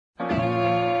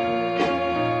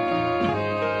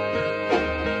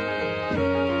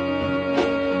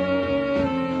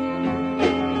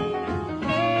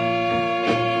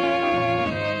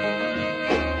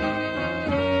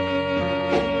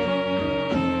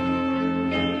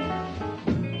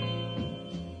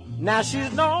Now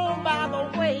she's known by the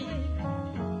way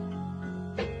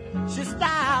she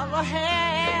styles her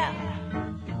hair,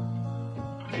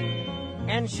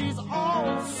 and she's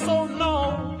also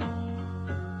known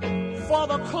for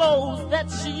the clothes that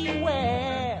she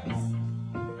wears.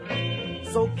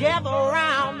 So gather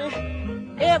around me,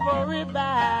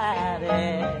 everybody.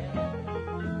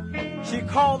 She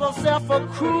calls herself a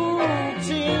cruel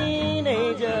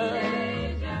teenager.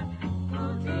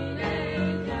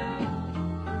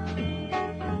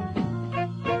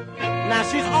 Now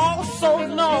she's also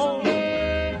known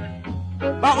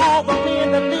by all the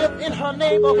men that live in her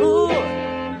neighborhood.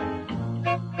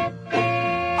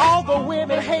 All the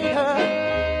women hate her,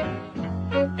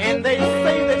 and they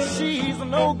say that she's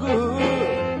no good.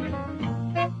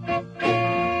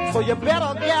 So you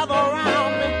better gather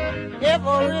around me,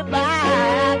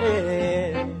 everybody.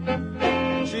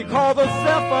 She calls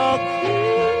herself a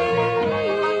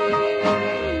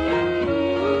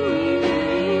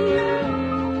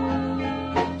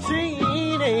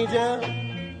teenager.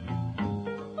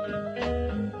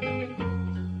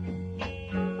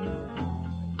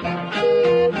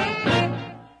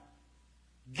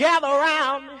 Gather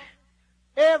around,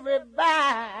 everybody.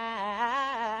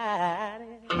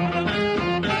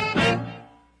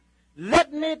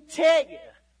 Let me tell you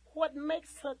what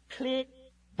makes her click.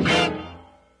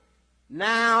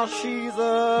 Now she's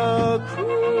a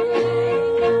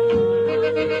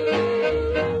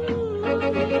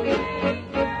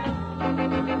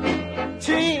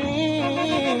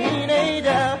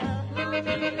teenager.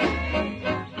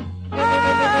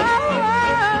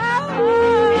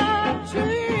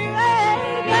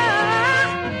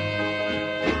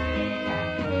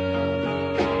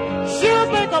 She'll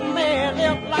make a man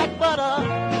live like butter,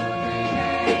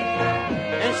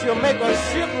 and she'll make a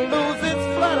ship lose its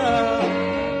flutter.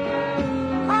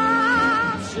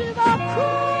 Ah, she's a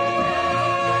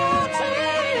cool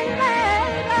teenager.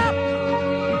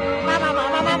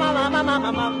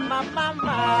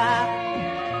 My.